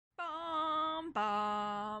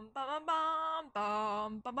bum bum bum bum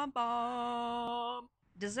bum bum bum bum.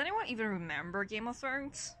 Does anyone even remember Game of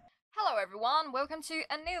Thrones? Hello everyone, welcome to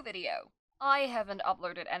a new video. I haven't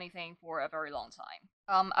uploaded anything for a very long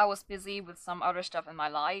time. I was busy with some other stuff in my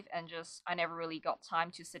life and I never really got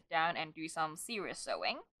time to sit down and do some serious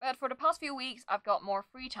sewing. But for the past few weeks, I've got more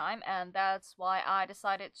free time and that's why I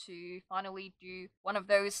decided to finally do one of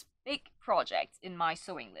those big projects in my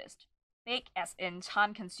sewing list. Big as in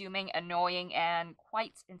time-consuming, annoying, and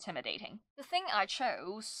quite intimidating. The thing I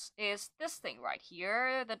chose is this thing right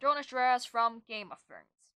here, the Dornish dress from Game of Thrones.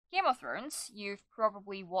 Game of Thrones, you've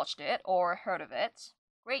probably watched it or heard of it.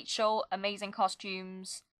 Great show, amazing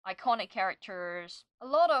costumes, iconic characters, a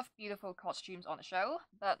lot of beautiful costumes on the show,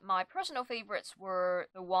 but my personal favorites were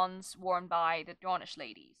the ones worn by the Dornish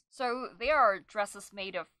ladies. So they are dresses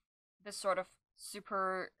made of this sort of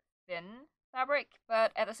super thin fabric,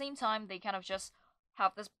 but at the same time they kind of just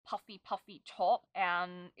have this puffy top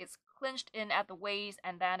and it's clinched in at the waist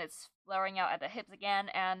and then it's flaring out at the hips again,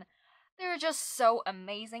 and they're just so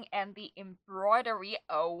amazing, and the embroidery,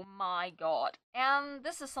 oh my god. And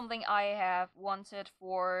this is something I have wanted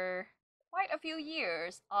for quite a few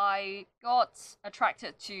years. I got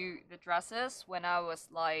attracted to the dresses when I was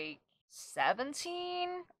like 17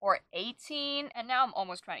 or 18, and now I'm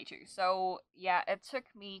almost 22. So yeah, it took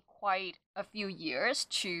me quite a few years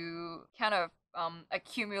to kind of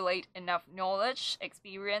accumulate enough knowledge,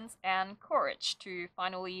 experience, and courage to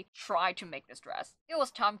finally try to make this dress. It was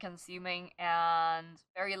time consuming and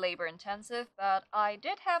very labor intensive, but I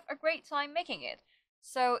did have a great time making it.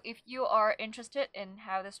 So if you are interested in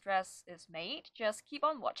how this dress is made, just keep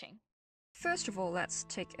on watching. First of all, let's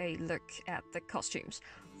take a look at the costumes.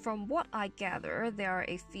 From what I gather, there are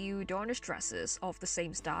a few Dornish dresses of the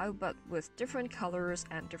same style but with different colors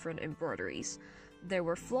and different embroideries. There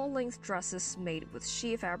were floor-length dresses made with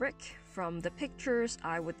sheer fabric. From the pictures,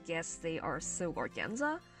 I would guess they are silk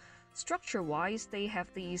organza. Structure-wise, they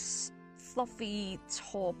have these fluffy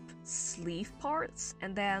top sleeve parts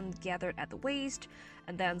and then gathered at the waist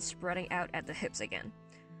and then spreading out at the hips again.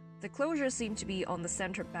 The closures seem to be on the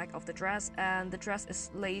center back of the dress, and the dress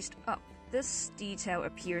is laced up. This detail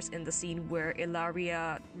appears in the scene where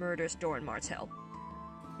Ellaria murders Doran Martell.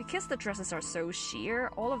 Because the dresses are so sheer,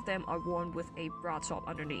 all of them are worn with a bra top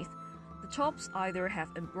underneath. The tops either have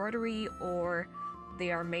embroidery or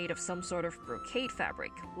they are made of some sort of brocade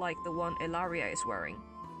fabric, like the one Ellaria is wearing.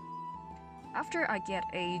 After I get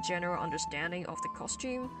a general understanding of the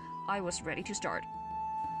costume, I was ready to start.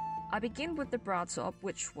 I begin with the bra top,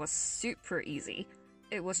 which was super easy.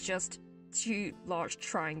 It was just 2 large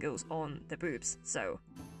triangles on the boobs, so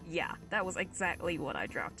yeah, that was exactly what I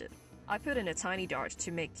drafted. I put in a tiny dart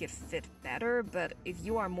to make it fit better, but if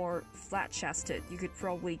you are more flat-chested, you could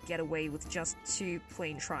probably get away with just 2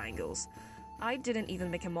 plain triangles. I didn't even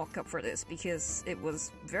make a mock-up for this because it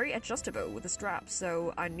was very adjustable with the strap,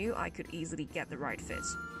 so I knew I could easily get the right fit.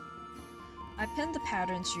 I pinned the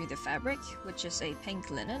pattern to the fabric, which is a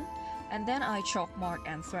pink linen, and then I chalk mark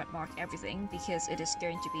and thread mark everything because it is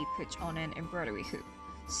going to be put on an embroidery hoop.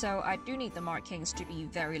 So I do need the markings to be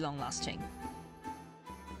very long-lasting.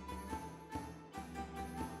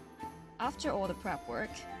 After all the prep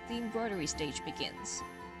work, the embroidery stage begins.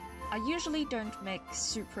 I usually don't make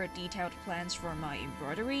super detailed plans for my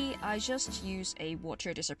embroidery, I just use a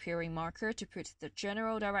water disappearing marker to put the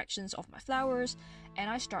general directions of my flowers,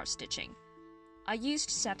 and I start stitching. I used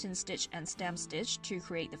satin stitch and stem stitch to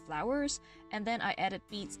create the flowers, and then I added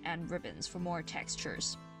beads and ribbons for more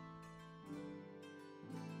textures.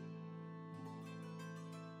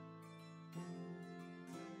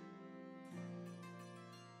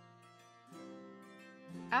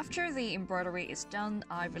 After the embroidery is done,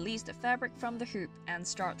 I release the fabric from the hoop and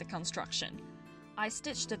start the construction. I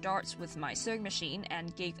stitched the darts with my sewing machine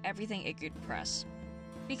and gave everything a good press.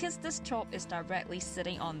 Because this top is directly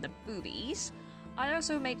sitting on the boobies, I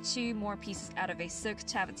also made 2 more pieces out of a silk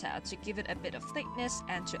taffeta to give it a bit of thickness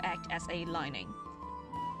and to act as a lining.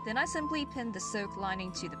 Then I simply pinned the silk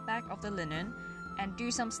lining to the back of the linen and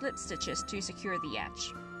do some slip stitches to secure the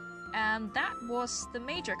edge. And that was the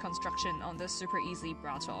major construction on this super easy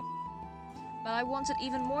bra top. But I wanted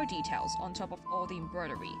even more details on top of all the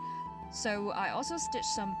embroidery, so I also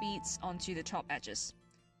stitched some beads onto the top edges.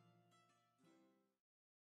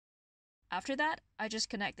 After that, I just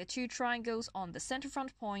connect the 2 triangles on the center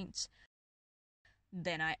front point.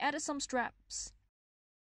 Then I added some straps,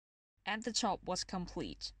 and the top was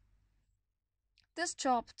complete. This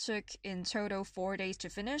top took in total 4 days to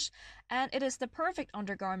finish, and it is the perfect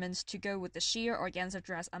undergarment to go with the sheer organza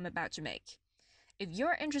dress I'm about to make. If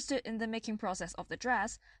you're interested in the making process of the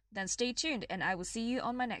dress, then stay tuned and I will see you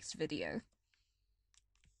on my next video.